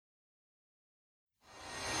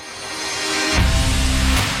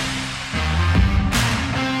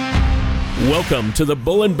Welcome to the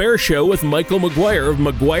Bull and Bear Show with Michael McGuire of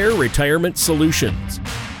McGuire Retirement Solutions.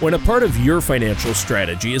 When a part of your financial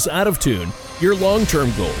strategy is out of tune, your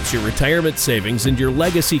long-term goals, your retirement savings, and your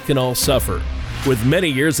legacy can all suffer. With many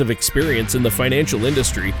years of experience in the financial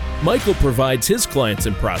industry, Michael provides his clients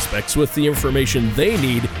and prospects with the information they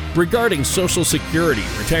need regarding Social Security,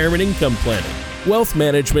 retirement income planning, wealth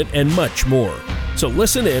management, and much more. So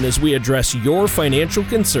listen in as we address your financial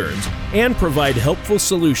concerns and provide helpful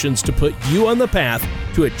solutions to put you on the path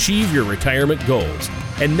to achieve your retirement goals.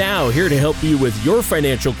 And now, here to help you with your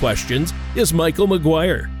financial questions is Michael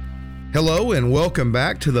McGuire. Hello and welcome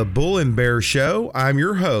back to the Bull and Bear Show. I'm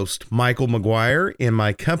your host, Michael McGuire, and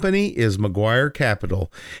my company is McGuire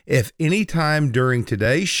Capital. If any time during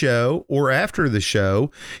today's show or after the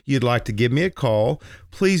show you'd like to give me a call,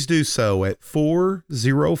 please do so at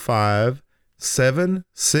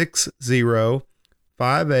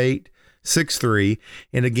 405-760-5863.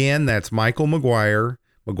 And again, that's Michael McGuire,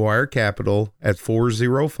 McGuire Capital at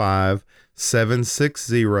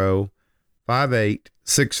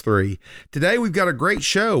 405-760-5863. Today we've got a great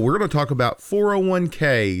show. We're going to talk about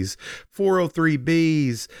 401ks,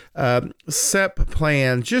 403bs, SEP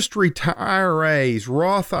plans, just IRAs,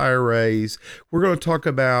 Roth IRAs. We're going to talk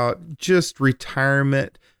about just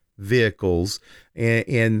retirement vehicles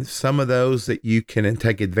and some of those that you can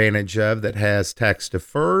take advantage of that has tax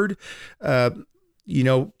deferred,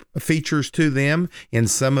 features to them, and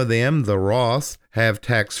some of them, the Roths, have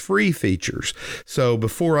tax-free features. So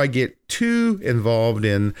before I get too involved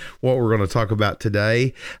in what we're going to talk about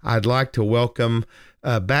today, I'd like to welcome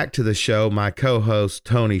back to the show my co-host,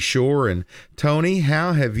 Tony Shore. And Tony,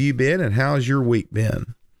 how have you been and how's your week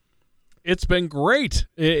been? It's been great.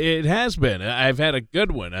 It has been. I've had a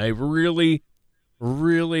good one. I really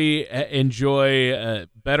enjoy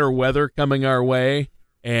better weather coming our way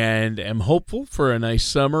and am hopeful for a nice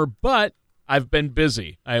summer, but I've been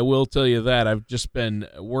busy. I will tell you that. I've just been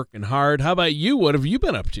working hard. How about you? What have you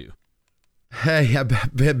been up to? Hey,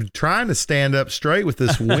 I've been trying to stand up straight with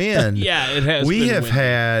this wind. Yeah, it has. We have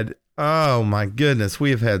had, oh my goodness,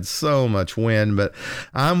 we have had so much wind, but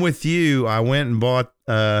I'm with you. I went and bought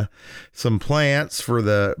some plants for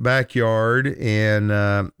the backyard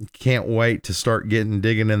and can't wait to start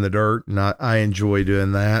digging in the dirt. And I enjoy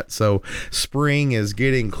doing that. So spring is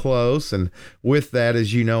getting close. And with that,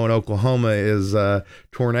 as you know, in Oklahoma is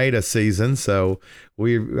tornado season. So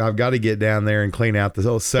I've got to get down there and clean out the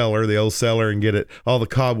old cellar and get all the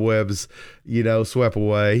cobwebs, swept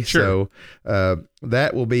away. Sure. So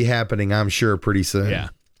that will be happening, I'm sure, pretty soon. Yeah.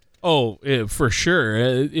 Oh, for sure.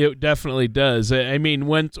 It definitely does. I mean,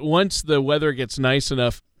 once the weather gets nice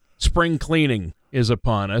enough, spring cleaning is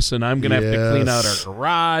upon us, and I'm going to have to clean out our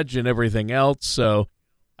garage and everything else. So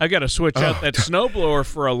I got to switch out that snowblower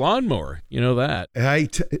for a lawnmower. You know that. Hey,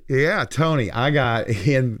 Tony, I got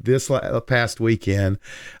in this past weekend,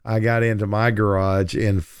 I got into my garage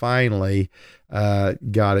and finally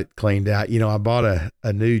got it cleaned out. I bought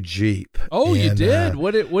a new Jeep. Oh, you did?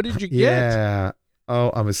 What did you get? Yeah.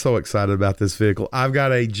 Oh, I'm so excited about this vehicle. I've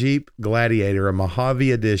got a Jeep Gladiator, a Mojave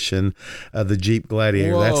edition of the Jeep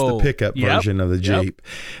Gladiator. Whoa. That's the pickup version of the Jeep. Yep.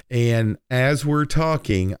 And as we're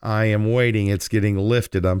talking, I am waiting. It's getting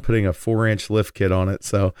lifted. I'm putting a 4-inch lift kit on it.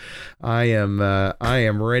 So I am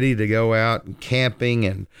ready to go out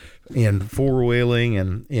camping and four-wheeling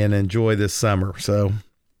and enjoy this summer. So,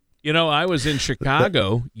 I was in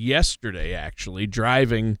Chicago yesterday, actually,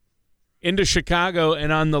 driving into Chicago,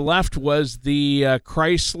 and on the left was the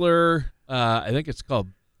Chrysler, I think it's called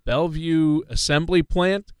Bellevue Assembly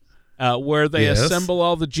Plant, where they assemble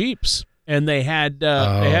all the Jeeps. And they had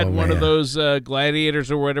one of those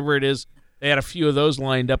Gladiators or whatever it is. They had a few of those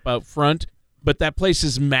lined up out front, but that place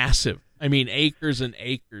is massive. I mean, acres and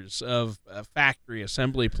acres of factory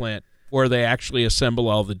assembly plant where they actually assemble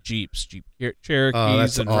all the Jeeps, Jeep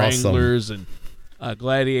Cherokees and awesome. Wranglers and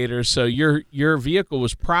Gladiators. So your vehicle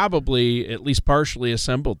was probably at least partially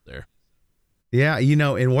assembled there. Yeah,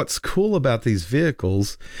 and what's cool about these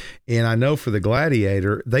vehicles, and I know for the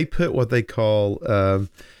Gladiator, they put what they call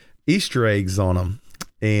Easter eggs on them.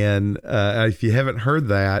 And if you haven't heard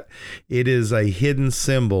that, it is a hidden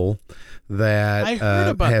symbol that I heard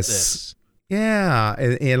about this. Yeah,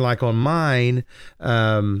 and like on mine,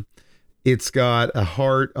 it's got a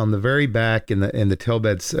heart on the very back in the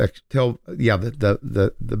tailbed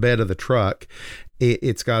the bed of the truck.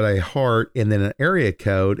 It's got a heart and then an area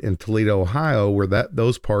code in Toledo, Ohio, where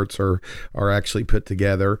those parts are actually put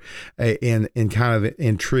together and kind of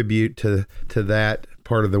in tribute to that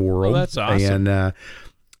part of the world. Oh, that's awesome. And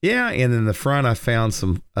and in the front I found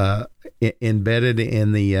some embedded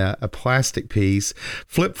in the a plastic piece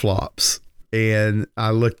flip-flops. And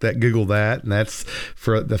I Googled that, and that's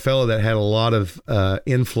for the fellow that had a lot of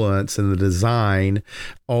influence in the design,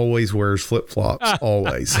 always wears flip-flops,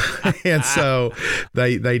 always. And so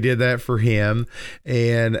they did that for him,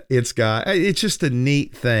 and it's just a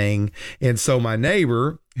neat thing. And so my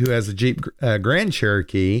neighbor, who has a Jeep Grand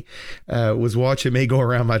Cherokee, was watching me go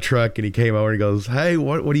around my truck, and he came over and he goes, "Hey,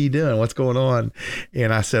 what are you doing? What's going on?"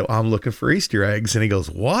 And I said, "I'm looking for Easter eggs." And he goes,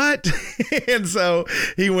 "What?" And so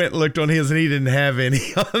he went and looked on his, and he didn't have any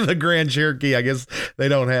on the Grand Cherokee. I guess they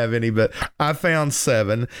don't have any, but I found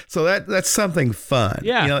 7. So that's something fun.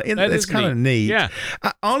 Yeah, it's kind of neat. Yeah.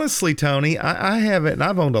 Honestly, Tony, I haven't, and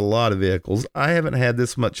I've owned a lot of vehicles. I haven't had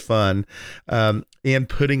this much fun in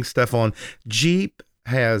putting stuff on. Jeep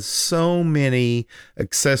has so many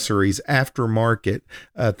accessories, aftermarket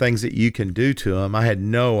things that you can do to them. I had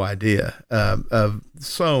no idea of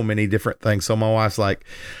so many different things. So my wife's like,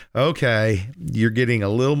 "Okay, you're getting a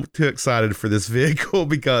little too excited for this vehicle,"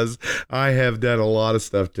 because I have done a lot of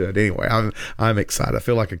stuff to it. Anyway, I'm excited. I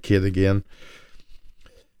feel like a kid again.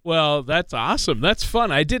 Well, that's awesome. That's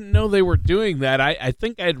fun. I didn't know they were doing that. I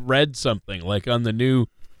think I'd read something like on the new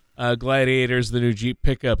Gladiators, the new Jeep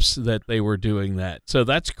pickups, that they were doing that. So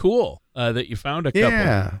that's cool that you found a couple.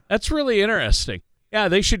 Yeah. That's really interesting. Yeah,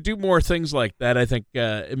 they should do more things like that. I think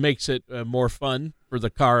it makes it more fun for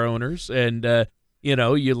the car owners, and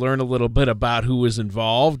you learn a little bit about who was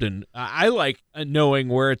involved, and I like knowing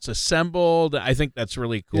where it's assembled. I think that's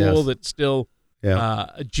really cool. Yes. That still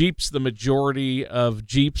Jeeps, the majority of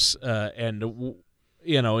Jeeps, and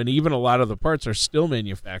even a lot of the parts are still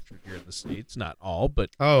manufactured here in the States. Not all, but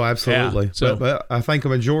oh, absolutely. Yeah, so, but I think a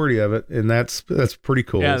majority of it, and that's pretty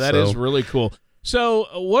cool. Yeah, that is really cool. So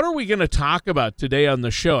what are we going to talk about today on the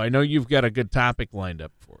show? I know you've got a good topic lined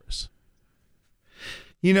up for us.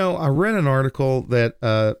 I read an article that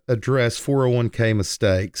addressed 401k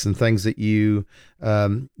mistakes and things that you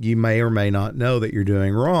may or may not know that you're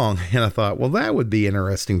doing wrong. And I thought, well, that would be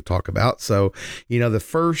interesting to talk about. So, the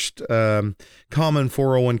first common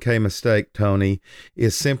 401k mistake, Tony,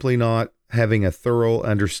 is simply not having a thorough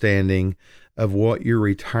understanding of what your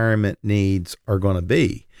retirement needs are going to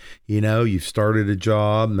be. You've started a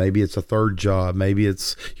job, maybe it's a third job, maybe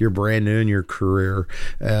you're brand new in your career,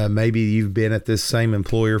 maybe you've been at this same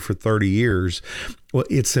employer for 30 years. Well,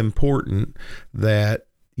 it's important that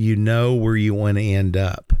you know where you want to end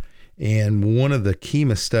up. And one of the key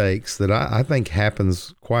mistakes that I think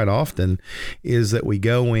happens quite often is that we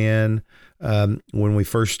go in when we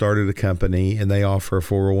first started a company and they offer a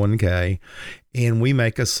 401k, and we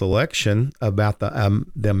make a selection about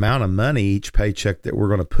the amount of money each paycheck that we're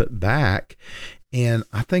going to put back. And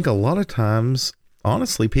I think a lot of times,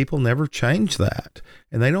 honestly, people never change that,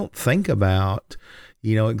 and they don't think about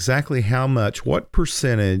exactly what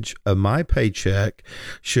percentage of my paycheck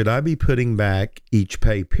should I be putting back each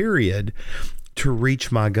pay period to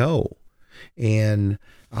reach my goal. And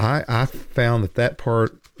I found that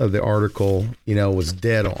part of the article, was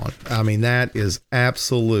dead on. I mean, that is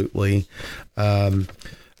absolutely a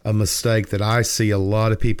mistake that I see a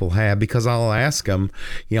lot of people have, because I'll ask them,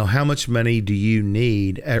 how much money do you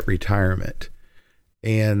need at retirement?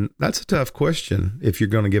 And that's a tough question if you're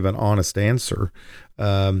going to give an honest answer.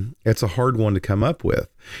 It's a hard one to come up with.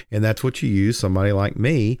 And that's what you use somebody like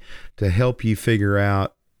me to help you figure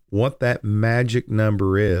out what that magic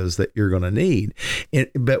number is that you're going to need.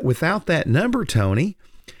 But without that number, Tony,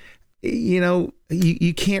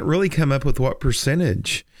 you can't really come up with what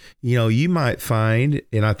percentage. You might find,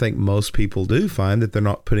 and I think most people do find, that they're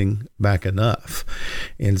not putting back enough.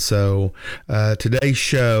 And so today's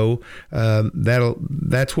show,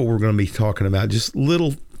 that's what we're going to be talking about. Just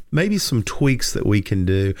maybe some tweaks that we can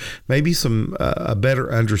do, maybe some a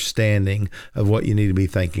better understanding of what you need to be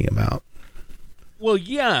thinking about. Well,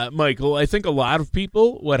 yeah, Michael, I think a lot of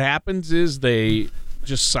people, what happens is they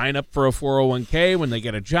just sign up for a 401k when they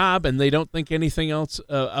get a job, and they don't think anything else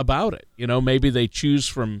about it. Maybe they choose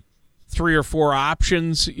from 3 or 4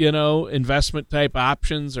 options, investment type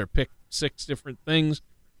options, or pick 6 different things,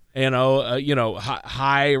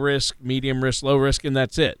 high risk, medium risk, low risk, and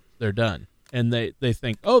that's it. They're done. And they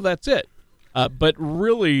think, oh, that's it. But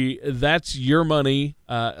really, that's your money,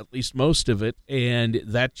 at least most of it, and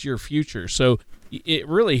that's your future. So it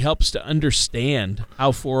really helps to understand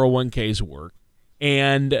how 401ks work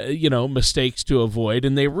and, mistakes to avoid.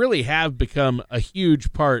 And they really have become a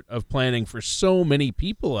huge part of planning for so many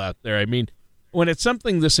people out there. I mean, when it's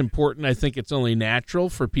something this important, I think it's only natural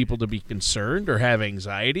for people to be concerned or have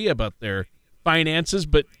anxiety about their finances,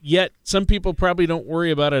 but yet some people probably don't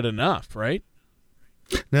worry about it enough, right?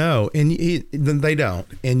 No, and they don't.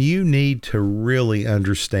 And you need to really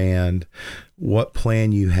understand what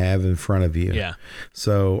plan you have in front of you. Yeah.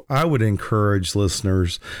 So I would encourage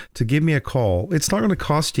listeners to give me a call. It's not going to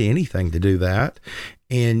cost you anything to do that.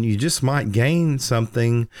 And you just might gain some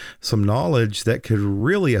knowledge that could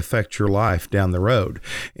really affect your life down the road.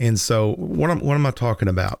 And so what am I talking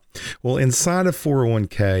about? Well, inside of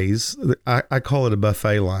 401ks, I call it a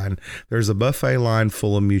buffet line. There's a buffet line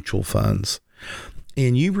full of mutual funds.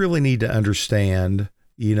 And you really need to understand,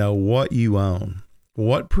 what you own,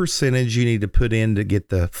 what percentage you need to put in to get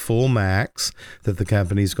the full max that the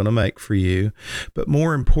company is going to make for you. But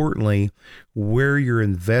more importantly, where you're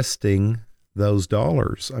investing those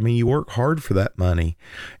dollars. I mean, you work hard for that money.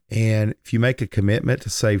 And if you make a commitment to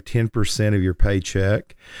save 10% of your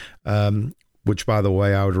paycheck, which by the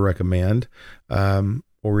way, I would recommend,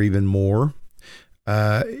 or even more,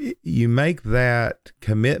 you make that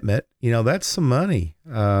commitment, that's some money.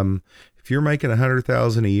 If you're making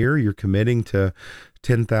 $100,000 a year, you're committing to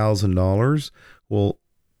 $10,000. Well,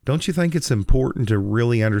 don't you think it's important to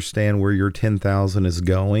really understand where your $10,000 is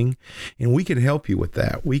going? And we can help you with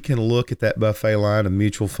that. We can look at that buffet line of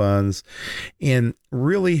mutual funds and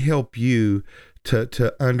really help you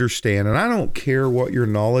to understand. And I don't care what your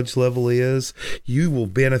knowledge level is, you will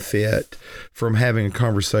benefit from having a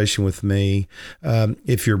conversation with me.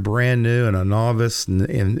 If you're brand new and a novice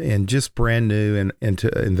and just brand new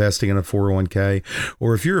into investing in a 401k,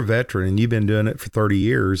 or if you're a veteran and you've been doing it for 30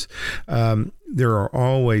 years, there are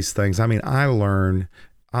always things. I mean, I learn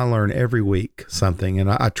every week something, and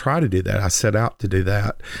I try to do that. I set out to do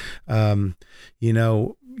that.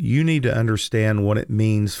 You need to understand what it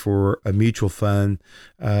means for a mutual fund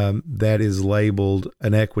that is labeled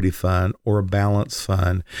an equity fund or a balance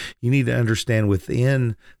fund. You need to understand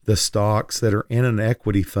within the stocks that are in an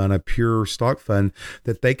equity fund, a pure stock fund,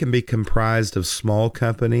 that they can be comprised of small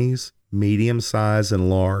companies, medium size, and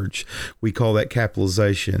large. We call that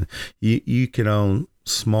capitalization. You can own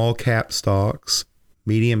small cap stocks,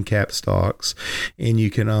 medium cap stocks, and you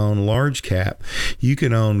can own large cap. You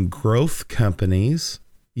can own growth companies.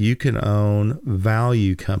 You can own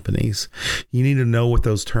value companies. You need to know what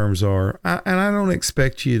those terms are. And I don't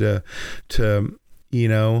expect you to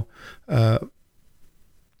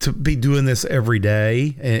be doing this every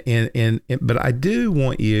day. But I do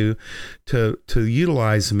want you to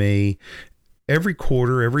utilize me every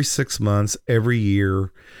quarter, every 6 months, every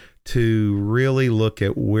year, to really look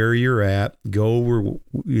at where you're at, go over,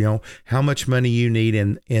 how much money you need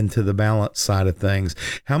into the balance side of things.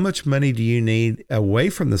 How much money do you need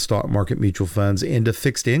away from the stock market mutual funds into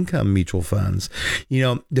fixed income mutual funds?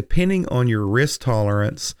 Depending on your risk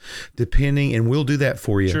tolerance, and we'll do that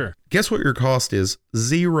for you. Sure. Guess what your cost is?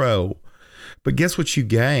 $0. But guess what you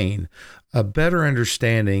gain? A better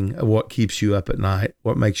understanding of what keeps you up at night,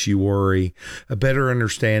 what makes you worry, a better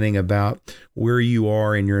understanding about where you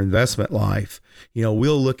are in your investment life.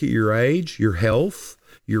 We'll look at your age, your health,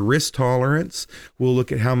 your risk tolerance. We'll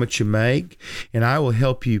look at how much you make, and I will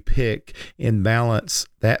help you pick and balance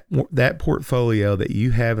that portfolio that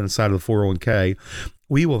you have inside of the 401k.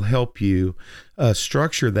 We will help you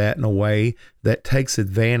structure that in a way that takes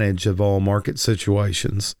advantage of all market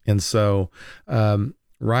situations. And so,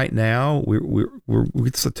 right now,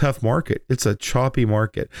 it's a tough market. It's a choppy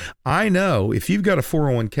market. I know if you've got a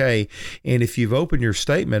 401k and if you've opened your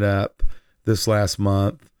statement up this last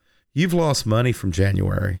month, you've lost money from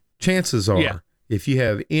January. Chances are, if you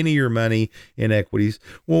have any of your money in equities,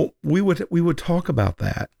 well, we would talk about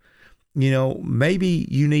that. Maybe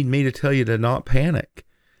you need me to tell you to not panic.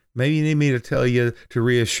 Maybe you need me to tell you, to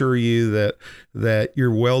reassure you that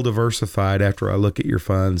you're well diversified after I look at your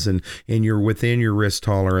funds and you're within your risk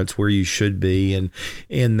tolerance where you should be, and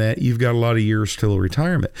that you've got a lot of years till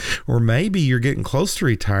retirement. Or maybe you're getting close to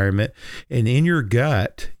retirement and in your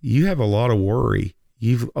gut, you have a lot of worry.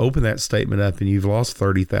 You've opened that statement up and you've lost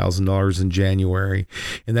 $30,000 in January,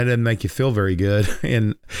 and that doesn't make you feel very good.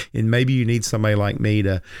 And maybe you need somebody like me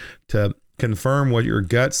to confirm what your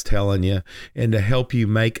gut's telling you and to help you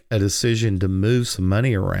make a decision to move some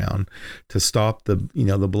money around to stop the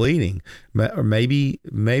bleeding. Or maybe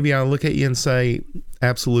I'll look at you and say,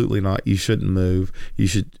 absolutely not. You shouldn't move. You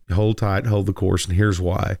should hold tight, hold the course, and here's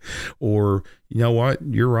why. Or, you know what?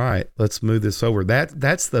 You're right. Let's move this over.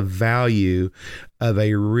 That's the value of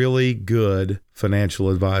a really good financial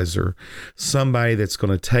advisor, somebody that's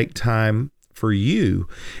going to take time for you.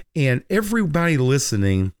 And everybody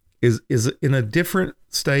listening is in a different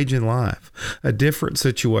stage in life, a different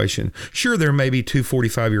situation. Sure, there may be two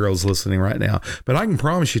 45-year-olds listening right now, but I can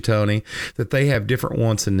promise you, Tony, that they have different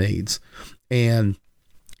wants and needs. And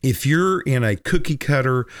if you're in a cookie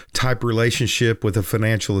cutter type relationship with a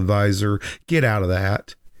financial advisor, get out of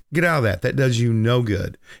that. Get out of that. That does you no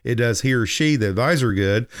good. It does he or she, the advisor,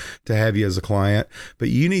 good to have you as a client, but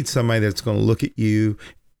you need somebody that's going to look at you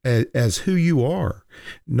as who you are,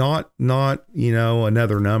 not,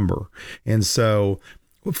 another number. And so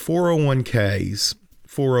 401ks,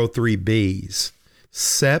 403bs,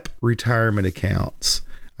 SEP retirement accounts,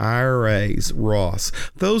 IRAs, Roths,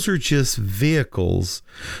 those are just vehicles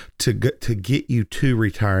to get you to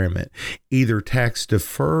retirement, either tax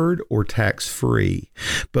deferred or tax free.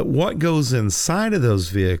 But what goes inside of those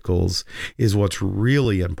vehicles is what's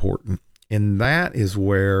really important. And that is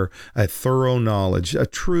where a thorough knowledge, a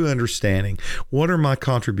true understanding, what are my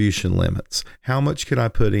contribution limits? How much can I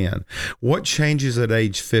put in? What changes at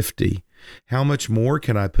age 50? How much more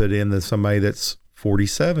can I put in than somebody that's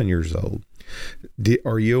 47 years old?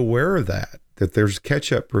 Are you aware of that there's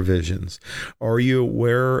catch-up provisions? Are you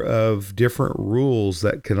aware of different rules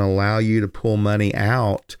that can allow you to pull money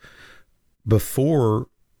out before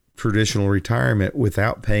traditional retirement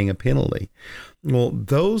without paying a penalty? Well,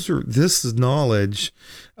 this is knowledge.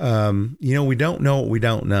 We don't know what we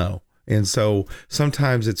don't know. And so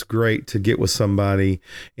sometimes it's great to get with somebody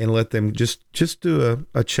and let them just do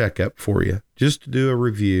a checkup for you, just to do a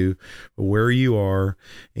review of where you are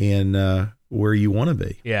and where you want to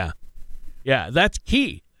be. Yeah. Yeah, that's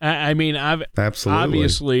key. I mean, absolutely.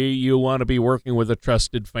 Obviously, you want to be working with a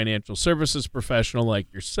trusted financial services professional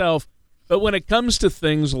like yourself. But when it comes to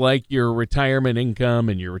things like your retirement income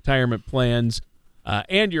and your retirement plans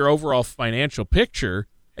and your overall financial picture,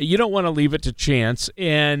 you don't want to leave it to chance.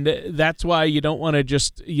 And that's why you don't want to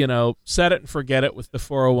just, set it and forget it with the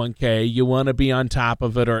 401k. You want to be on top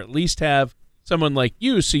of it, or at least have someone like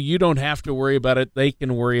you so you don't have to worry about it. They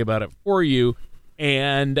can worry about it for you.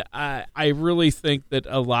 And I really think that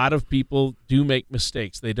a lot of people do make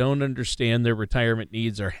mistakes. They don't understand their retirement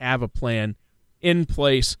needs or have a plan in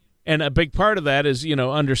place. And a big part of that is,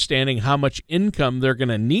 understanding how much income they're going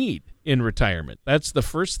to need in retirement. That's the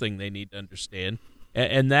first thing they need to understand.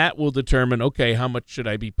 And that will determine, okay, how much should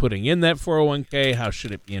I be putting in that 401k? How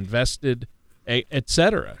should it be invested, et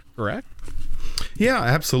cetera, correct? Yeah,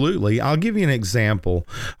 absolutely. I'll give you an example.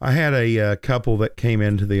 I had a couple that came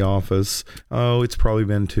into the office. Oh, it's probably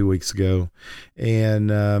been 2 weeks ago.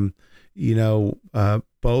 And,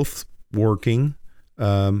 both working,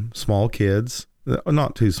 small kids,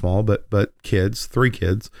 not too small, but kids, 3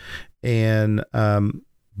 kids. And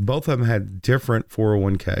both of them had different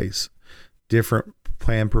 401ks, different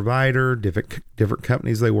plan provider, different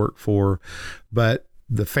companies they work for. But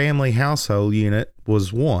the family household unit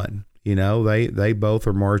was one. They both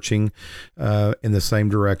are marching in the same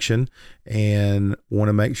direction and want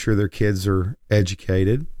to make sure their kids are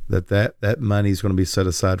educated, that money is going to be set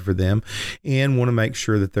aside for them, and want to make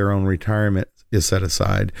sure that their own retirement is set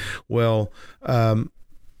aside. Well,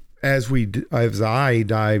 as I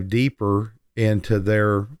dive deeper into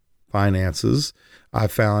their finances, I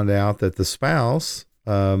found out that the spouse,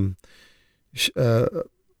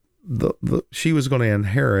 she was going to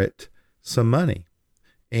inherit some money.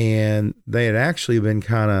 And they had actually been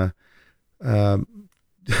kind of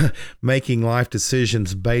making life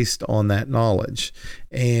decisions based on that knowledge.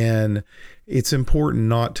 And it's important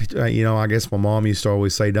not to, I guess my mom used to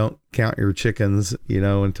always say, don't count your chickens,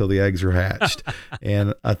 until the eggs are hatched.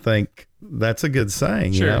 And I think that's a good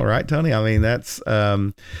saying, sure. Right, Tony? I mean, that's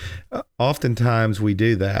oftentimes we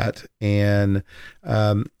do that. And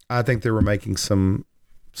I think they were making some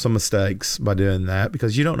mistakes by doing that,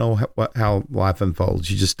 because you don't know how life unfolds.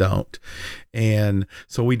 You just don't. And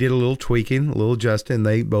so we did a little tweaking, a little adjusting.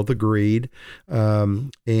 They both agreed. But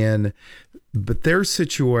their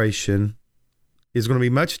situation is going to be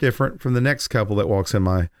much different from the next couple that walks in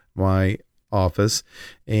my office.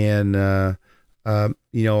 And,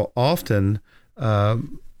 often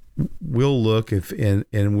we'll look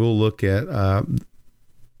we'll look at,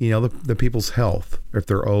 the people's health, if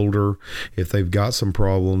they're older, if they've got some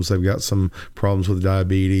problems, with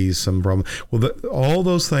diabetes, some problem. Well, all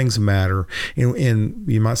those things matter.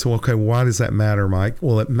 And you might say, well, okay, why does that matter, Mike?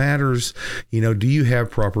 Well, it matters, do you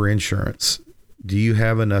have proper insurance? Do you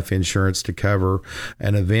have enough insurance to cover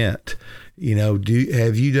an event?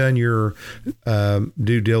 Have you done your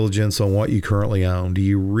due diligence on what you currently own? Do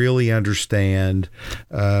you really understand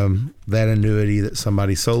that annuity that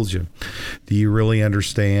somebody sold you? Do you really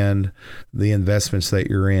understand the investments that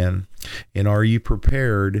you're in? And are you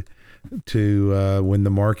prepared to, when the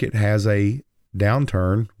market has a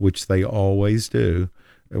downturn, which they always do,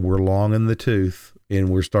 we're long in the tooth and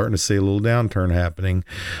we're starting to see a little downturn happening.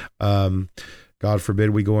 God forbid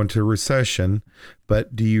we go into a recession,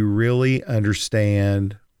 but do you really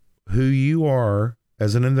understand who you are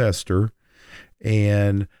as an investor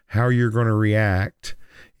and how you're going to react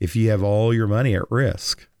if you have all your money at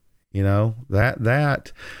risk. You know,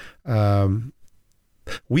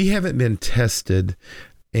 we haven't been tested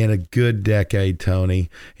in a good decade, Tony,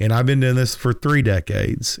 and I've been doing this for 3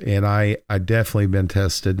 decades, and I definitely been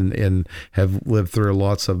tested and have lived through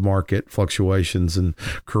lots of market fluctuations and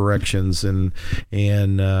corrections and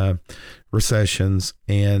recessions.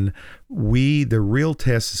 And the real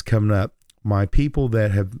test is coming up. My people that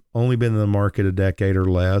have only been in the market a decade or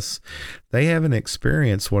less, they haven't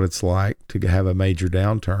experienced what it's like to have a major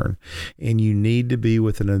downturn. And you need to be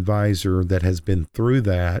with an advisor that has been through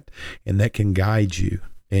that and that can guide you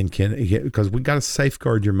and because we got to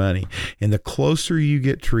safeguard your money. And the closer you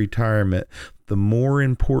get to retirement, the more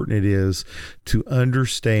important it is to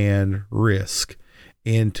understand risk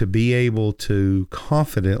and to be able to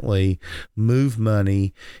confidently move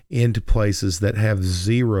money into places that have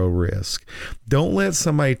zero risk. Don't let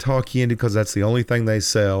somebody talk you into, because that's the only thing they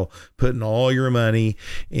sell, putting all your money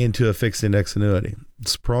into a fixed index annuity.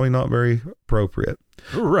 It's probably not very appropriate.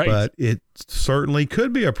 Right. But it certainly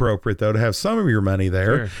could be appropriate, though, to have some of your money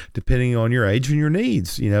there, sure, depending on your age and your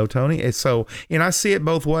needs, Tony. And I see it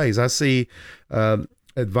both ways. I see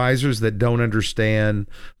advisors that don't understand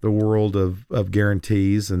the world of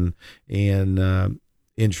guarantees and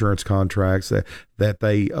insurance contracts that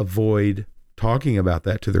they avoid talking about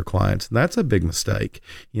that to their clients. And that's a big mistake.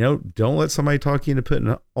 Don't let somebody talk you into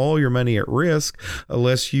putting all your money at risk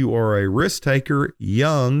unless you are a risk taker,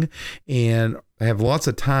 young, and have lots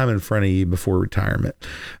of time in front of you before retirement.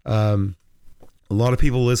 A lot of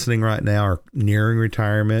people listening right now are nearing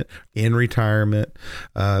retirement, in retirement,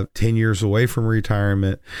 10 years away from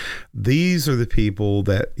retirement. These are the people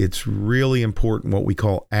that it's really important what we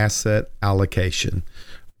call asset allocation,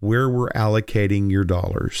 where we're allocating your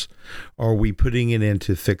dollars. Are we putting it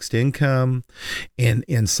into fixed income? And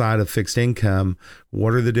inside of fixed income,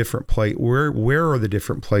 what are the different where are the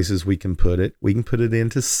different places we can put it? We can put it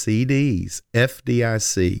into CDs,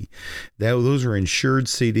 FDIC. Those are insured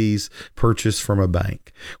CDs purchased from a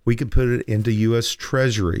bank. We can put it into U.S.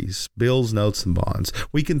 Treasuries, bills, notes, and bonds.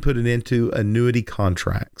 We can put it into annuity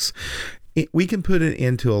contracts. We can put it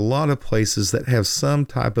into a lot of places that have some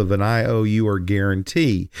type of an IOU or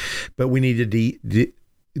guarantee, but we need to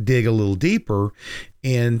dig a little deeper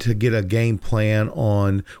and to get a game plan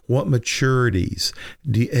on what maturities.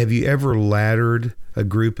 Have you ever laddered a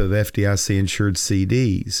group of FDIC insured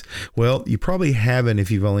CDs? Well, you probably haven't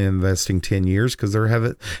if you've only been investing 10 years, because there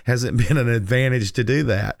hasn't been an advantage to do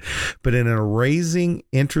that. But in a raising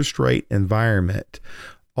interest rate environment,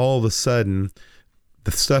 all of a sudden,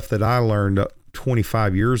 the stuff that I learned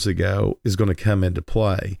 25 years ago is going to come into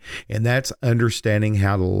play. And that's understanding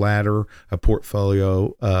how to ladder a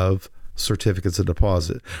portfolio of certificates of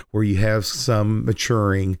deposit where you have some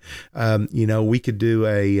maturing. We could do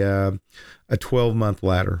a 12-month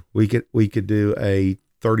ladder. We could do a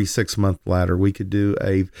 36-month ladder. We could do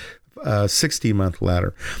a 60-month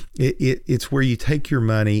ladder. It's where you take your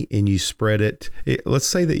money and you spread it. Let's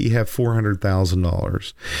say that you have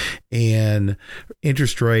 $400,000 and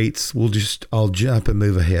interest rates I'll jump and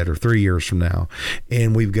move ahead, or 3 years from now,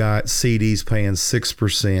 and we've got CDs paying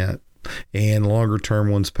 6%. And longer term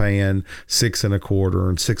ones paying 6.25%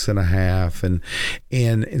 and 6.5%,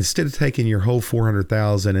 and instead of taking your whole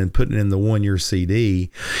 $400,000 and putting it in the 1-year CD,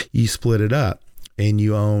 you split it up. And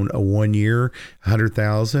you own a 1 year,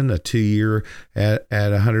 $100,000, a 2 year at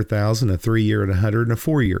 $100,000, a 3 year at $100,000, and a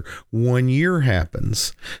 4 year. 1 year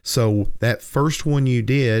happens. So that first one you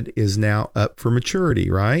did is now up for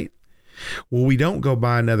maturity, right? Well, we don't go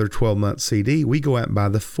buy another 12-month CD. We go out and buy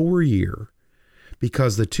the 4 year.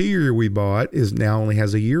 Because the 2 year we bought only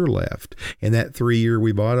has a year left, and that 3 year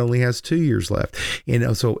we bought only has 2 years left.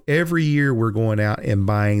 So every year we're going out and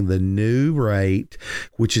buying the new rate,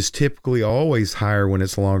 which is typically always higher when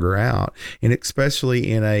it's longer out, and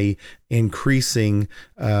especially in a increasing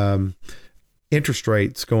interest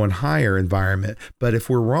rates going higher environment. But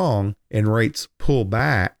if we're wrong and rates pull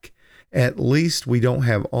back, at least we don't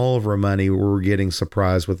have all of our money where we're getting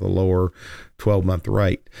surprised with a lower 12-month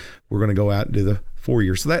rate. We're going to go out and do the 4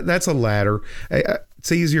 years. So that's a ladder.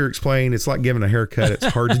 It's easier to explain. It's like giving a haircut. It's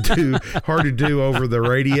hard to do over the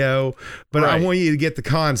radio, but right. I want you to get the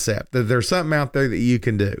concept that there's something out there that you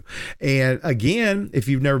can do. And again, if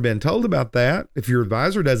you've never been told about that, if your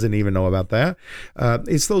advisor doesn't even know about that,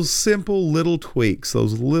 it's those simple little tweaks,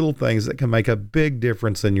 those little things that can make a big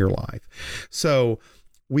difference in your life. So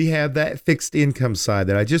we have that fixed income side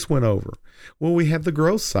that I just went over. Well, we have the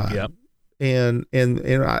growth side. Yep. And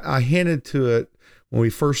I hinted to it when we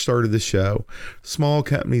first started the show. Small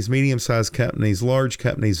companies, medium-sized companies, large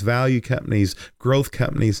companies, value companies, growth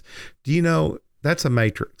companies. Do you know that's a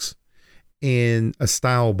matrix in a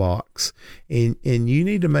style box? And you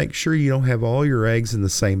need to make sure you don't have all your eggs in the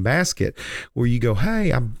same basket where you go,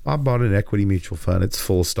 hey, I bought an equity mutual fund. It's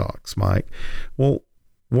full of stocks, Mike. Well,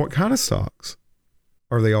 what kind of stocks?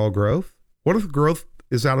 Are they all growth? What if growth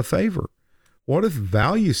is out of favor? What if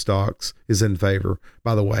value stocks is in favor,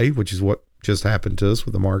 by the way, which is what just happened to us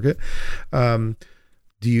with the market? Do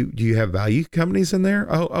you have value companies in there?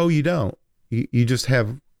 Oh, you don't. You just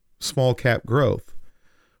have small cap growth.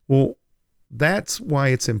 Well, that's why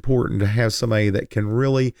it's important to have somebody that can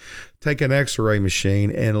really take an X-ray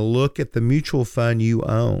machine and look at the mutual fund you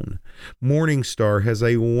own. Morningstar has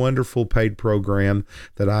a wonderful paid program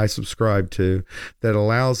that I subscribe to that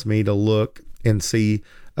allows me to look and see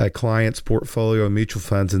a client's portfolio of mutual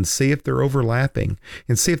funds and see if they're overlapping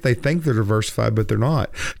and see if they think they're diversified, but they're not,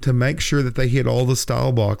 to make sure that they hit all the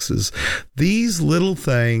style boxes. These little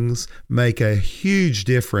things make a huge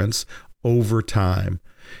difference over time.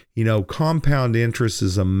 You know, compound interest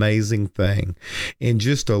is an amazing thing. And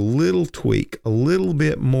just a little tweak, a little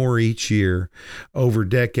bit more each year over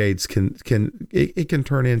decades can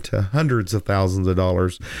turn into hundreds of thousands of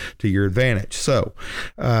dollars to your advantage. So,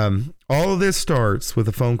 all of this starts with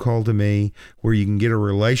a phone call to me where you can get a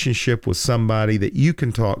relationship with somebody that you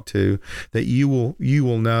can talk to, that you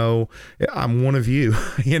will know I'm one of you.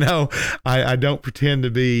 You know, I don't pretend to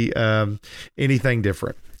be anything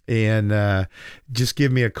different. And just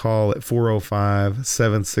give me a call at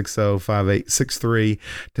 405-760-5863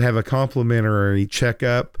 to have a complimentary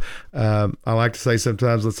checkup. I like to say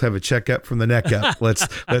sometimes, let's have a checkup from the neck up.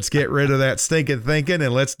 Let's get rid of that stinking thinking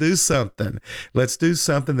and let's do something. Let's do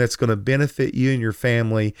something that's going to benefit you and your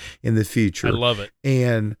family in the future. I love it.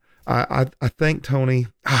 And I think, Tony,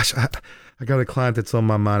 gosh, I got a client that's on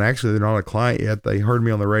my mind. Actually, they're not a client yet. They heard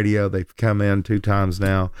me on the radio. They've come in 2 times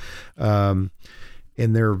now.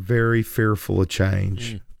 And they're very fearful of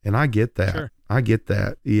change. And I get that. Sure. I get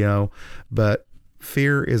that, you know, but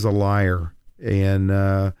fear is a liar.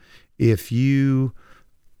 And if you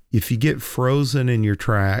get frozen in your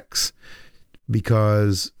tracks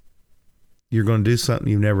because you're going to do something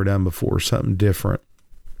you've never done before, something different,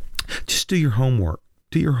 just do your homework.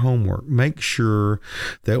 Do your homework. Make sure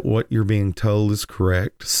that what you're being told is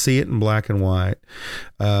correct. See it in black and white.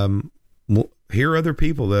 Hear other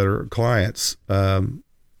people that are clients.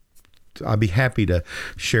 I'd be happy to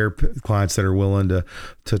share clients that are willing to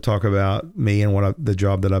talk about me and the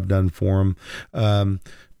job that I've done for them.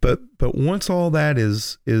 But once all that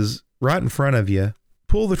is right in front of you,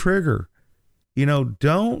 pull the trigger. You know,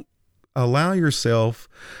 don't allow yourself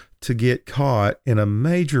to get caught in a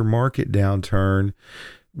major market downturn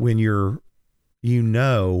when you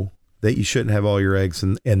know that you shouldn't have all your eggs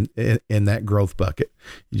in that growth bucket.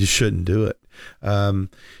 You just shouldn't do it.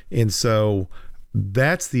 And so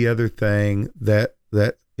that's the other thing that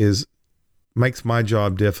makes my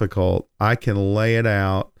job difficult. I can lay it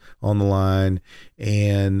out on the line,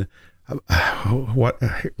 and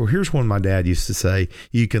here's one my dad used to say: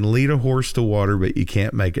 you can lead a horse to water, but you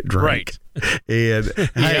can't make it drink. Right. And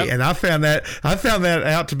hey, and I found that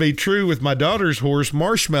out to be true with my daughter's horse,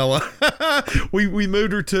 Marshmallow. we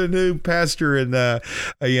moved her to a new pasture and had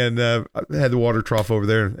the water trough over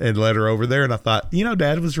there and led her over there. And I thought, you know,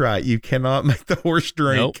 Dad was right. You cannot make the horse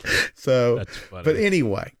drink. Nope. So, that's funny. But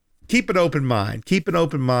anyway, keep an open mind. Keep an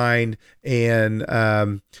open mind,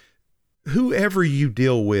 and whoever you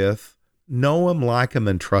deal with, know them, like them,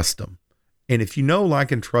 and trust them. And if you know,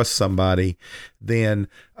 like, and trust somebody, then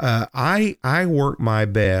I work my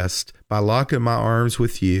best by locking my arms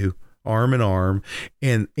with you, arm in arm,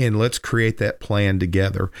 and let's create that plan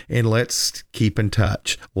together, and let's keep in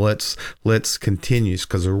touch. Let's continue,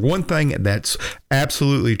 because there's one thing that's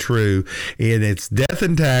absolutely true, and it's death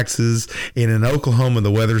and taxes. And in Oklahoma,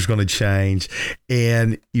 the weather's going to change,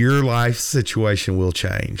 and your life situation will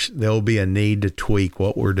change. There'll be a need to tweak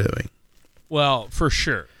what we're doing. Well, for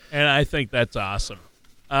sure. And I think that's awesome.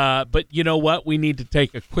 But you know what? We need to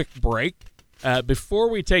take a quick break. Before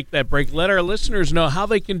we take that break, let our listeners know how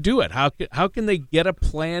they can do it. How can they get a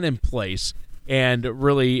plan in place and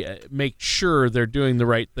really make sure they're doing the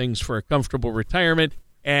right things for a comfortable retirement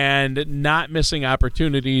and not missing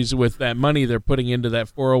opportunities with that money they're putting into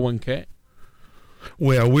that 401k?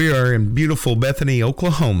 Well, we are in beautiful Bethany,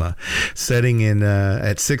 Oklahoma, sitting in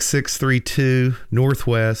at 6632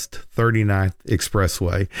 Northwest 39th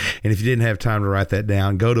Expressway. And if you didn't have time to write that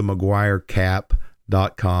down, go to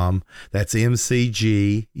McGuireCap.com. That's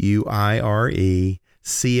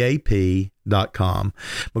McGuirecap.com.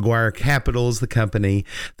 McGuire Capital is the company.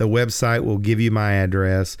 The website will give you my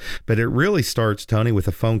address, but it really starts, Tony, with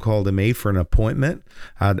a phone call to me for an appointment.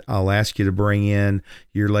 I'll ask you to bring in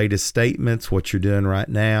your latest statements, what you're doing right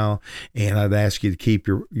now, and I'd ask you to keep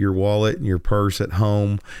your wallet and your purse at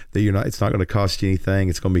home. That it's not going to cost you anything.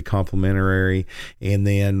 It's going to be complimentary, and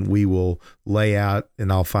then we will lay out,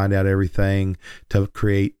 and I'll find out everything to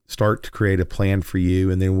start to create a plan for you,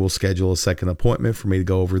 and then we'll schedule a second appointment for me to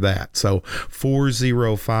go over that. So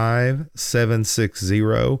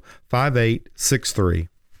 405-760-5863.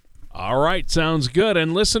 All right, sounds good.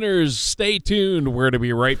 And listeners, stay tuned. We're to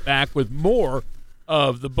be right back with more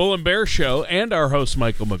of the Bull and Bear Show and our host,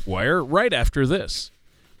 Michael McGuire, right after this.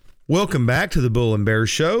 Welcome back to the Bull and Bear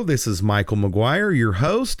Show. This is Michael McGuire, your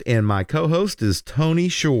host, and my co-host is Tony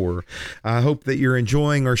Shore. I hope that you're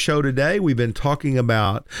enjoying our show today. We've been talking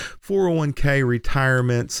about 401k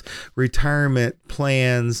retirements, retirement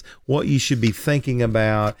plans, what you should be thinking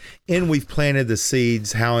about, and we've planted the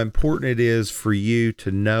seeds, how important it is for you to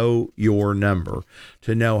know your number,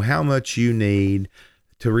 to know how much you need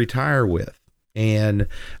to retire with. And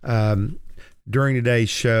during today's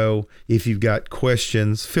show, if you've got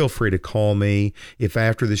questions, feel free to call me. If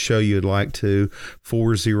after the show you'd like to,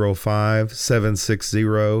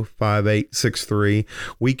 405-760-5863.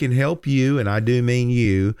 We can help you, and I do mean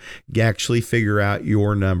you, actually figure out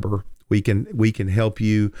your number. We can help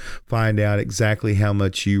you find out exactly how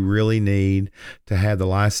much you really need to have the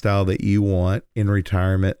lifestyle that you want in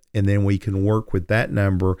retirement. And then we can work with that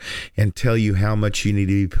number and tell you how much you need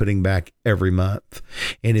to be putting back every month.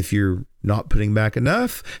 And if you're not putting back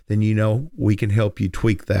enough, then we can help you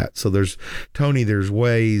tweak that. So there's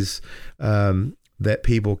ways that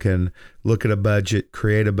people can look at a budget,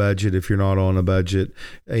 create a budget if you're not on a budget,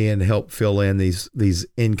 and help fill in these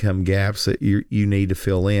income gaps that you need to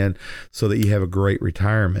fill in so that you have a great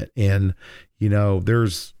retirement. And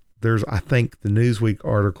there's I think the Newsweek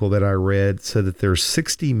article that I read said that there's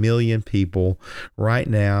 60 million people right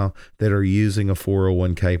now that are using a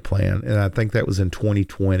 401k plan. And I think that was in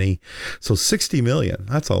 2020. So 60 million,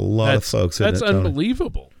 that's a lot of folks. That's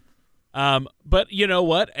unbelievable. But you know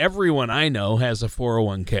what? Everyone I know has a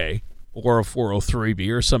 401k or a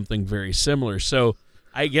 403b or something very similar. So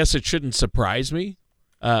I guess it shouldn't surprise me.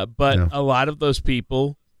 But a lot of those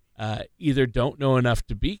people either don't know enough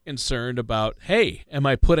to be concerned about, hey, am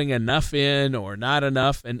I putting enough in or not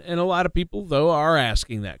enough? And a lot of people, though, are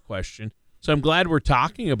asking that question. So I'm glad we're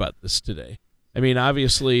talking about this today. I mean,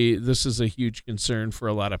 obviously, this is a huge concern for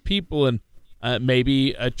a lot of people, and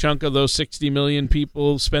maybe a chunk of those 60 million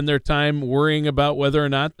people spend their time worrying about whether or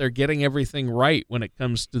not they're getting everything right when it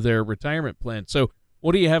comes to their retirement plan. So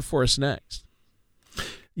what do you have for us next?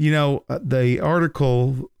 The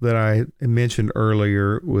article that I mentioned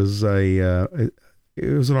earlier was it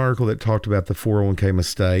was an article that talked about the 401k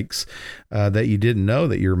mistakes that you didn't know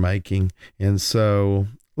that you're making. And so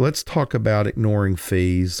let's talk about ignoring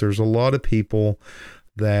fees. There's a lot of people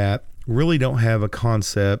that really don't have a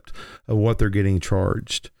concept of what they're getting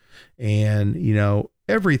charged. And,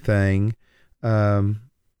 everything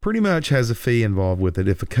pretty much has a fee involved with it.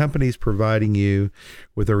 If a company's providing you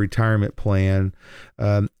with a retirement plan,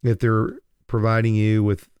 if they're providing you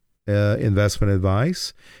with investment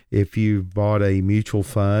advice, if you've bought a mutual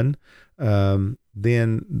fund,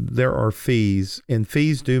 then there are fees, and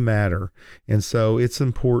fees do matter. And so it's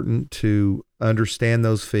important to understand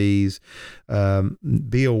those fees,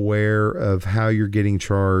 be aware of how you're getting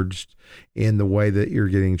charged in the way that you're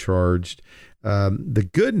getting charged. The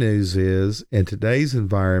good news is, in today's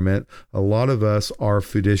environment, a lot of us are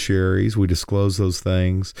fiduciaries. We disclose those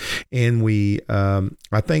things. And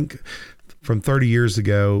I think from 30 years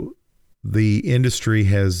ago, the industry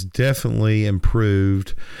has definitely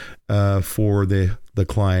improved for the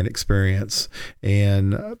client experience.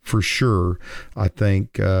 And for sure, I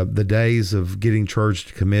think the days of getting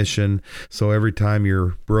charged commission, so every time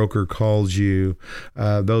your broker calls you,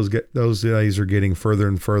 those days are getting further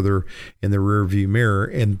and further in the rearview mirror.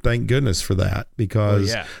 And thank goodness for that,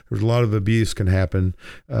 because there's a lot of abuse can happen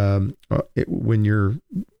when you're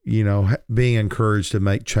being encouraged to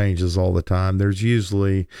make changes all the time. There's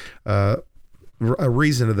usually a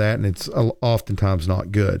reason to that, and it's oftentimes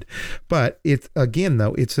not good. But it's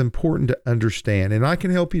important to understand, and I can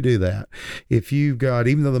help you do that. If you've got,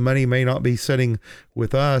 even though the money may not be sitting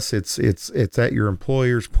with us, it's at your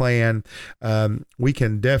employer's plan, we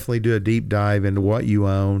can definitely do a deep dive into what you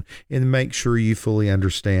own and make sure you fully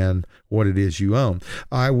understand what it is you own.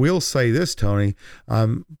 I will say this, Tony,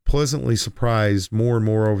 I'm pleasantly surprised more and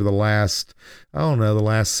more over the last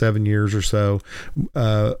 7 years or so,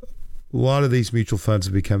 a lot of these mutual funds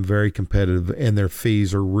have become very competitive, and their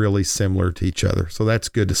fees are really similar to each other. So that's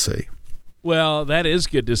good to see. Well, that is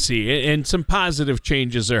good to see, and some positive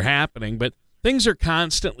changes are happening, but things are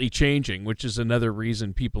constantly changing, which is another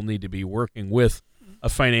reason people need to be working with a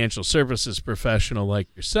financial services professional like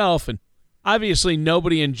yourself. And obviously,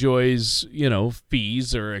 nobody enjoys,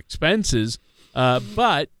 fees or expenses,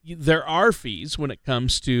 but there are fees when it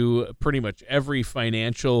comes to pretty much every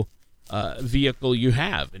financial vehicle you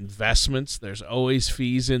have. Investments, there's always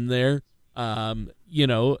fees in there,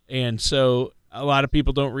 and so a lot of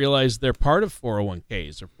people don't realize they're part of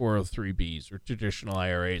 401ks or 403bs or traditional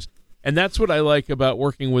IRAs. And that's what I like about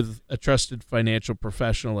working with a trusted financial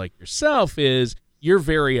professional like yourself is you're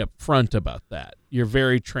very upfront about that. You're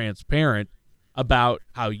very transparent about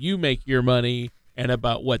how you make your money and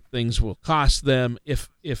about what things will cost them. If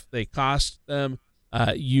they cost them,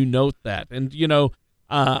 you note that. And,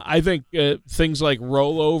 I think things like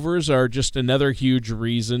rollovers are just another huge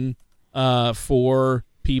reason for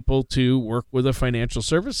people to work with a financial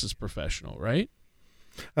services professional, right?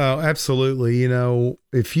 Oh, absolutely.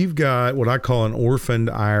 If you've got what I call an orphaned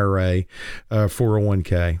IRA,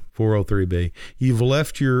 401k, 403b, you've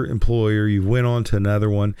left your employer, you've went on to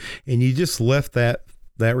another one, and you just left that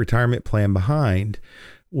retirement plan behind.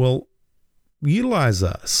 Well, utilize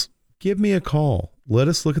us. Give me a call. Let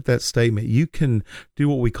us look at that statement. You can do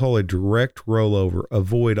what we call a direct rollover,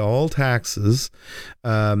 avoid all taxes,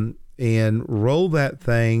 and roll that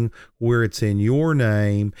thing where it's in your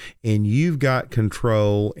name and you've got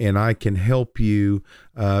control, and I can help you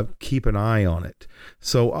keep an eye on it.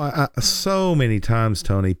 So so many times,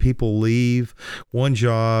 Tony, people leave one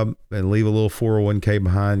job and leave a little 401k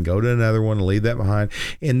behind, go to another one and leave that behind,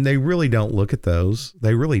 and they really don't look at those.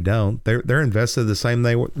 They really don't. They're invested the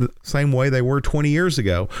same way they were 20 years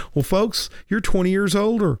ago. Well, folks, you're 20 years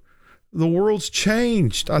older. The world's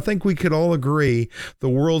changed. I think we could all agree the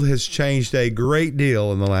world has changed a great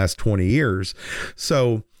deal in the last 20 years.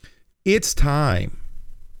 So it's time.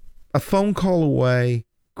 A phone call away,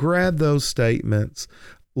 grab those statements.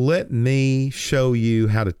 Let me show you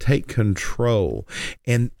how to take control.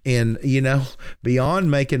 And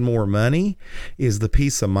beyond making more money is the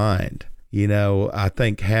peace of mind. I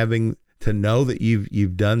think having to know that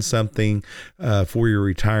you've done something for your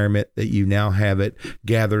retirement, that you now have it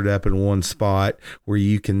gathered up in one spot where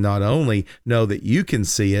you can not only know that you can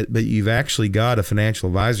see it, but you've actually got a financial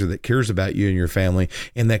advisor that cares about you and your family,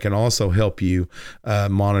 and that can also help you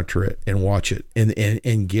monitor it and watch it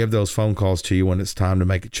and give those phone calls to you when it's time to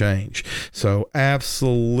make a change. So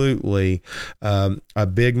absolutely, a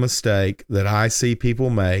big mistake that I see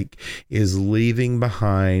people make is leaving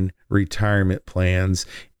behind retirement plans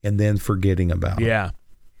and then forgetting about it.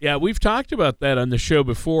 Yeah, we've talked about that on the show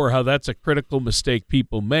before, how that's a critical mistake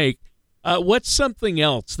people make. What's something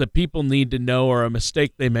else that people need to know or a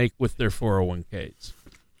mistake they make with their 401ks?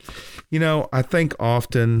 I think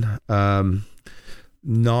often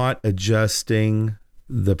not adjusting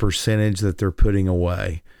the percentage that they're putting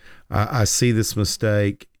away. I see this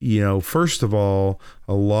mistake. First of all,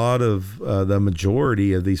 a lot of the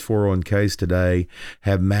majority of these 401ks today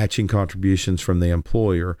have matching contributions from the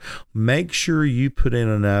employer. Make sure you put in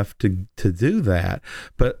enough to do that.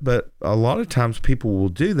 But a lot of times people will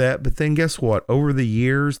do that. But then guess what? Over the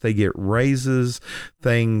years, they get raises,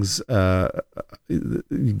 things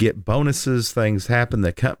get bonuses, things happen,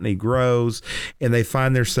 the company grows, and they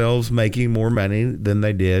find themselves making more money than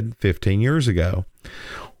they did 15 years ago.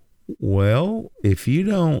 Well, if you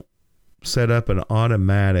don't set up an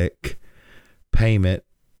automatic payment,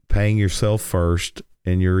 paying yourself first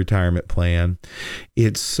in your retirement plan,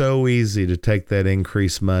 it's so easy to take that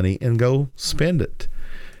increased money and go spend it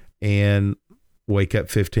and wake up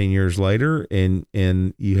 15 years later and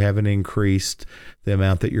you haven't increased the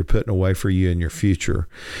amount that you're putting away for you in your future.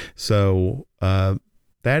 So,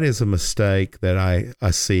 that is a mistake that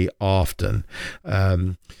I see often.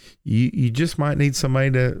 You just might need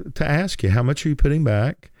somebody to ask you, how much are you putting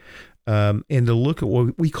back? And to look at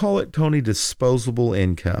what we call it, Tony, disposable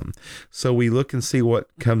income. So we look and see what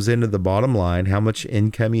comes into the bottom line, how much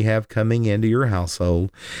income you have coming into your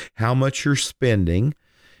household, how much you're spending,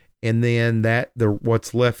 and then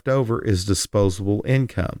what's left over is disposable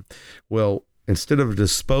income. Well, instead of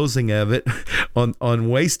disposing of it on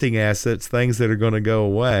wasting assets, things that are going to go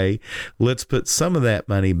away, let's put some of that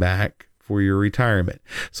money back for your retirement.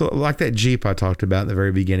 So like that Jeep I talked about in the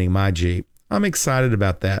very beginning, my Jeep, I'm excited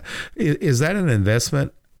about that. Is that an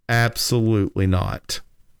investment? Absolutely not.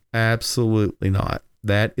 Absolutely not.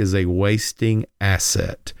 That is a wasting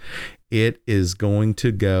asset. It is going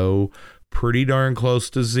to go pretty darn close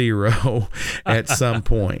to zero at some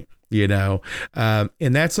point. And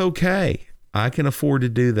that's okay. I can afford to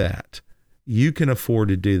do that. You can afford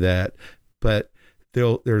to do that, but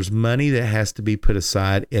there's money that has to be put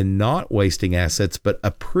aside in not wasting assets, but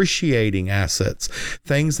appreciating assets,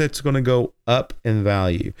 things that's going to go up in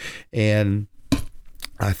value. And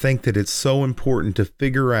I think that it's so important to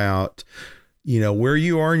figure out, where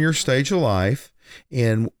you are in your stage of life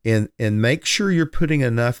and make sure you're putting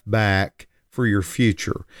enough back for your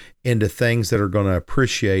future into things that are going to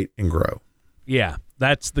appreciate and grow. Yeah,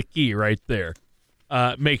 that's the key right there.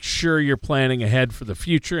 Make sure you're planning ahead for the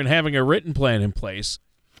future, and having a written plan in place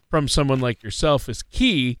from someone like yourself is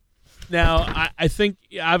key. Now, I think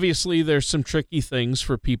obviously there's some tricky things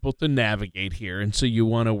for people to navigate here, and so you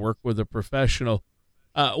want to work with a professional.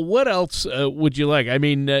 What else would you like? I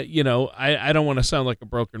mean, I don't want to sound like a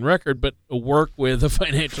broken record, but work with a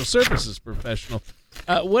financial services professional.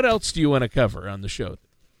 What else do you want to cover on the show?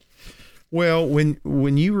 Well,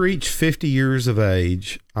 when you reach 50 years of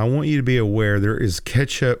age, I want you to be aware there is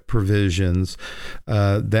catch-up provisions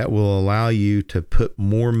that will allow you to put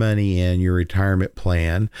more money in your retirement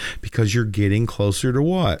plan because you're getting closer to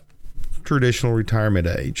what? Traditional retirement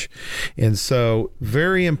age. And so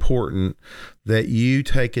very important that you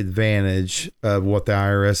take advantage of what the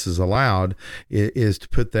IRS has allowed is to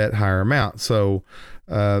put that higher amount. So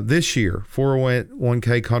this year,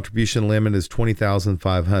 401k contribution limit is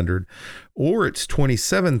 $20,500, or it's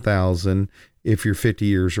 $27,000 if you're 50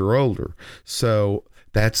 years or older. So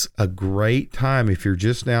that's a great time if you're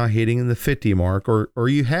just now hitting the 50 mark, or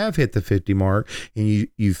you have hit the 50 mark and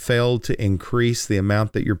you failed to increase the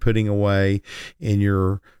amount that you're putting away in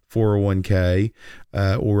your 401k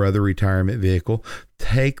or other retirement vehicle.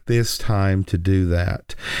 Take this time to do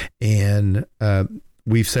that. And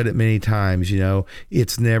we've said it many times,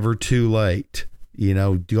 it's never too late.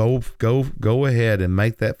 Go ahead and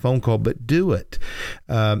make that phone call, but do it.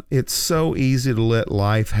 It's so easy to let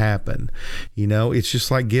life happen. It's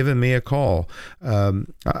just like giving me a call.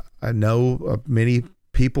 I know many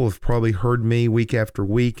people have probably heard me week after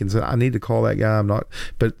week and said, I need to call that guy. I'm not,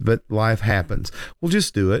 but life happens. Well,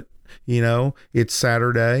 just do it. It's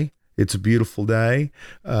Saturday. It's a beautiful day.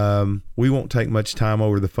 We won't take much time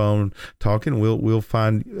over the phone talking. We'll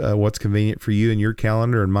find what's convenient for you and your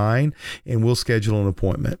calendar and mine, and we'll schedule an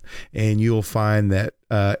appointment. And you'll find that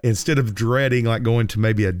instead of dreading like going to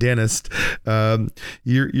maybe a dentist,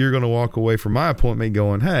 you're going to walk away from my appointment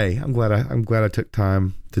going, "Hey, I'm glad I took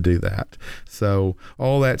time to do that." So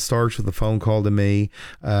all that starts with a phone call to me,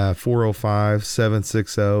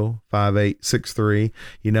 405-760-5863.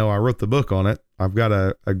 I wrote the book on it. I've got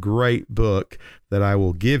a great book that I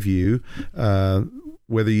will give you,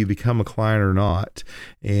 whether you become a client or not.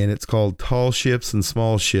 And it's called Tall Ships and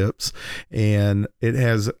Small Ships. And it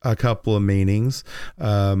has a couple of meanings.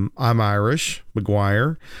 I'm Irish,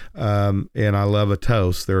 McGuire, and I love a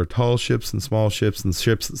toast. There are tall ships and small ships and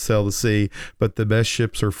ships that sail the sea, but the best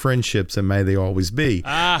ships are friendships, and may they always be.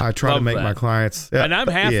 I try to make my clients. And I'm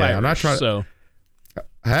half Irish, and I try so.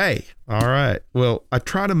 Hey, all right. Well, I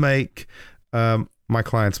try to make my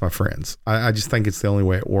clients my friends. I just think it's the only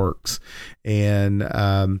way it works. And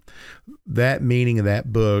that meaning of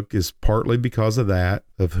that book is partly because of that,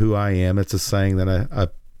 of who I am. It's a saying that I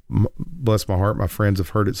bless my heart, my friends have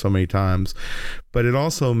heard it so many times. But it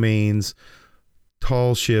also means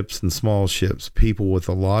tall ships and small ships, people with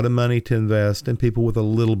a lot of money to invest and people with a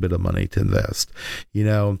little bit of money to invest.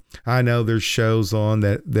 I know there's shows on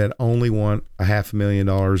that only want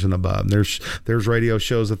 $500,000 and above. There's radio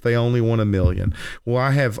shows that they only want $1 million. Well,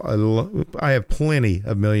 I have plenty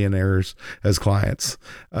of millionaires as clients.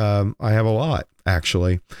 I have a lot,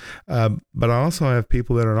 actually. But I also have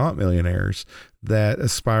people that are not millionaires that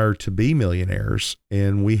aspire to be millionaires,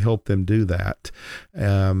 and we help them do that.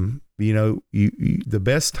 The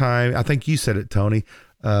best time, I think you said it, Tony,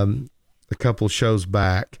 a couple shows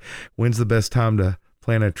back, when's the best time to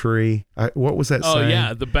plant a tree? What was that saying? Oh,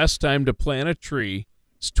 yeah. The best time to plant a tree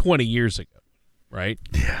is 20 years ago, right?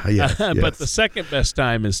 Yeah, yes. But the second best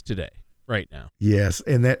time is today, right now. Yes,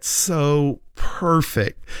 and that's so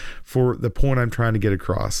perfect for the point I'm trying to get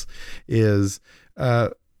across is,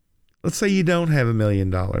 let's say you don't have $1 million.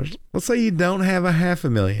 Let's say you don't have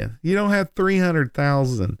 $500,000. You don't have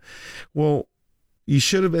 300,000. Well, you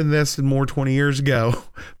should have invested more 20 years ago.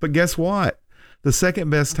 But guess what? The second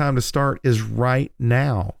best time to start is right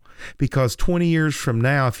now. Because 20 years from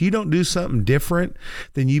now, if you don't do something different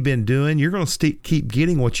than you've been doing, you're going to keep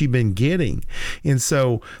getting what you've been getting. And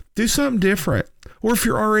so do something different. Or if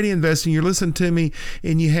you're already investing, you're listening to me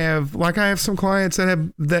and you have, like I have some clients that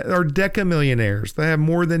are deca millionaires. They have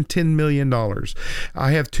more than $10 million.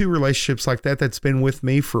 I have 2 relationships like that that's been with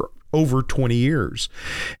me for over 20 years.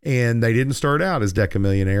 And they didn't start out as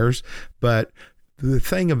decamillionaires, but the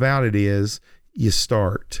thing about it is you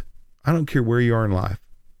start. I don't care where you are in life.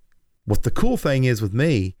 What the cool thing is with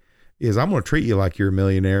me is I'm going to treat you like you're a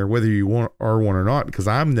millionaire, whether you are one or not, because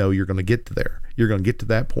I know you're going to get to there. You're going to get to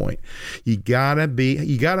that point. You got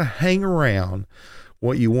to hang around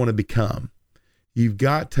what you want to become. You've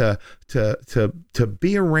got to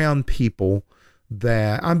be around people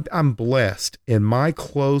that I'm blessed in my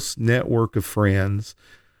close network of friends.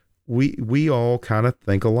 We all kind of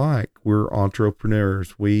think alike. We're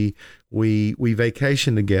entrepreneurs. We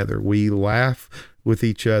vacation together. We laugh with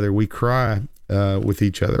each other. We cry with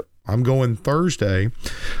each other. I'm going Thursday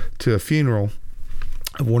to a funeral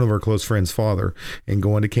of one of our close friends' father and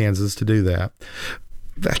going to Kansas to do that.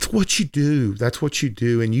 That's what you do. That's what you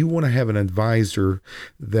do. And you want to have an advisor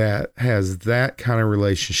that has that kind of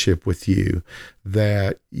relationship with you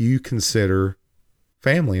that you consider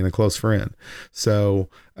family and a close friend. So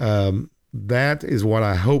that is what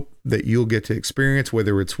I hope that you'll get to experience,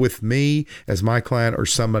 whether it's with me as my client or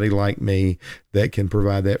somebody like me that can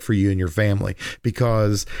provide that for you and your family.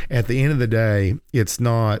 Because at the end of the day, it's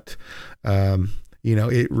not,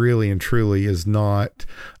 it really and truly is not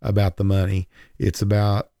about the money. It's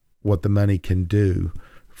about what the money can do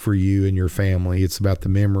for you and your family. It's about the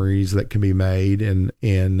memories that can be made, and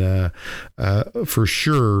for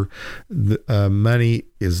sure, money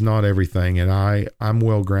is not everything. And I'm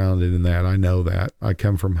well grounded in that. I know that. I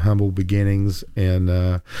come from humble beginnings,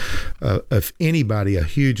 and if anybody, a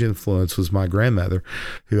huge influence was my grandmother,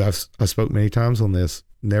 who I spoke many times on this.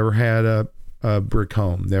 Never had a brick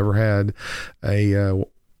home. Never had a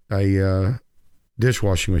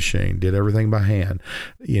dishwashing machine, did everything by hand,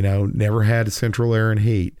 never had a central air and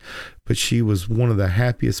heat, but she was one of the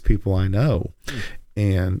happiest people I know.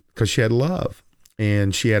 And because she had love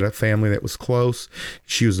and she had a family that was close,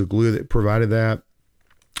 she was the glue that provided that.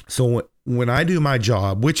 So when I do my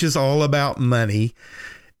job, which is all about money,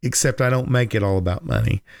 except I don't make it all about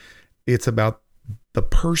money, it's about the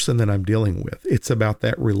person that I'm dealing with. It's about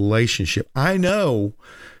that relationship. I know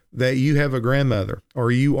that you have a grandmother,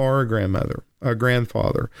 or you are a grandmother, a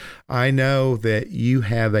grandfather. I know that you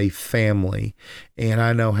have a family, and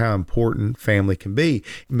I know how important family can be.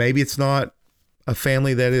 Maybe it's not a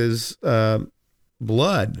family that is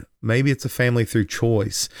blood. Maybe it's a family through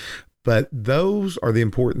choice. But those are the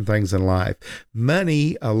important things in life.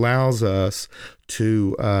 Money allows us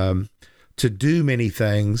to do many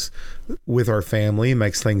things with our family,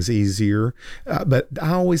 makes things easier. But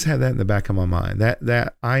I always have that in the back of my mind,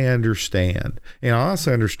 that I understand. And I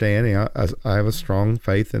also understand, I have a strong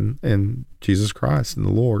faith in Jesus Christ and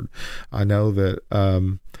the Lord. I know that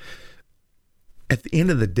at the end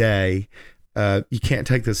of the day, you can't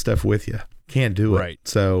take this stuff with you. Can't do it. Right.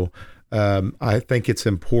 So I think it's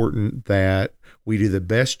important that we do the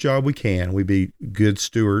best job we can. We be good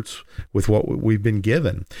stewards with what we've been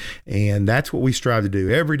given. And that's what we strive to do.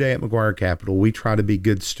 Every day at McGuire Capital, we try to be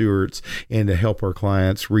good stewards and to help our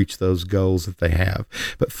clients reach those goals that they have.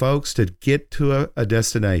 But folks, to get to a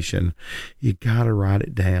destination, you got to write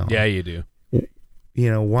it down. Yeah, you do.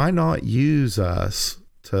 Why not use us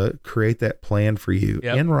to create that plan for you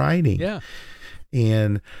in writing? Yeah.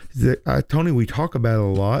 And Tony, we talk about it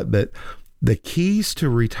a lot, but the keys to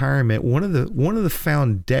retirement, one of the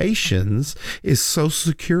foundations is Social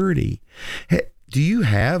Security. Do you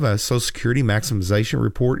have a Social Security maximization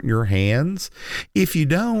report in your hands? If you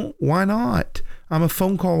don't, why not? I'm a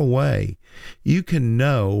phone call away. You can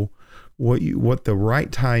know what the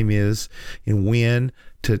right time is and when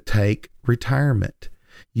to take retirement.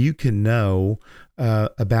 You can know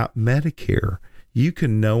about Medicare. You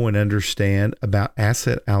can know and understand about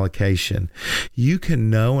asset allocation. You can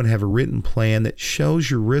know and have a written plan that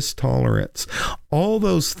shows your risk tolerance. All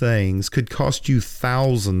those things could cost you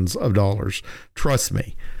thousands of dollars. Trust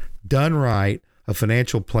me, done right, a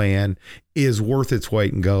financial plan is worth its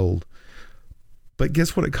weight in gold. But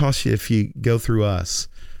guess what it costs you if you go through us?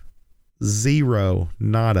 Zero,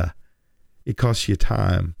 nada. It costs you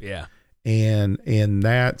time. Yeah. And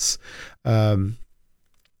that's,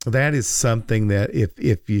 that is something that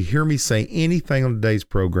if you hear me say anything on today's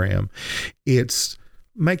program, it's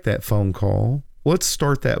make that phone call. Let's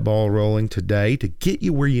start that ball rolling today to get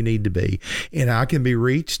you where you need to be. And I can be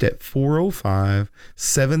reached at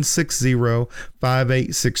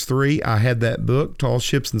 405-760-5863. I had that book, Tall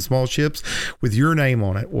Ships and Small Ships, with your name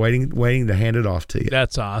on it, waiting to hand it off to you.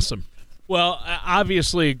 That's awesome. Well,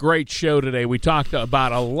 obviously a great show today. We talked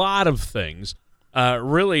about a lot of things,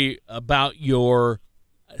 really about your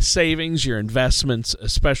savings, your investments,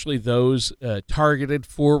 especially those targeted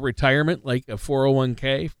for retirement, like a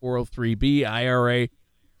 401k, 403b, IRA,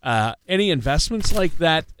 any investments like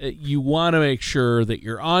that, you want to make sure that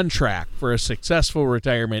you're on track for a successful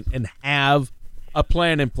retirement and have a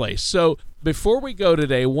plan in place. So before we go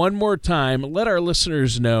today, one more time, let our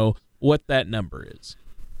listeners know what that number is.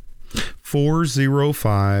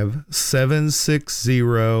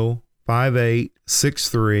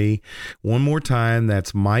 405-760-5863. One more time,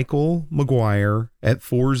 that's Michael McGuire at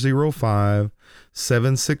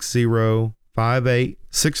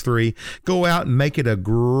 405-760-5863. Go out and make it a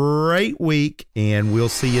great week, and we'll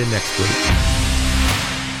see you next week.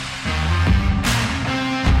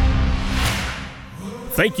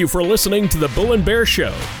 Thank you for listening to the Bull and Bear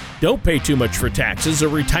Show. Don't pay too much for taxes or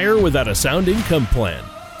retire without a sound income plan.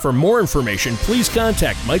 For more information, please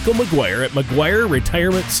contact Michael McGuire at McGuire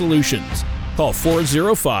Retirement Solutions. Call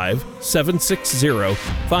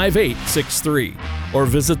 405-760-5863 or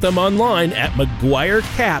visit them online at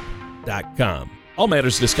McGuireCap.com. All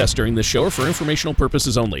matters discussed during this show are for informational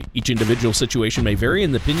purposes only. Each individual situation may vary,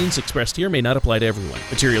 and the opinions expressed here may not apply to everyone.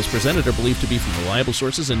 Materials presented are believed to be from reliable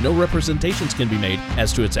sources, and no representations can be made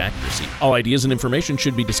as to its accuracy. All ideas and information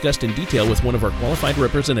should be discussed in detail with one of our qualified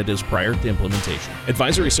representatives prior to implementation.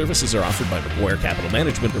 Advisory services are offered by McGuire Capital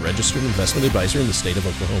Management, a registered investment advisor in the state of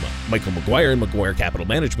Oklahoma. Michael McGuire and McGuire Capital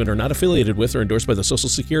Management are not affiliated with or endorsed by the Social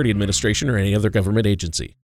Security Administration or any other government agency.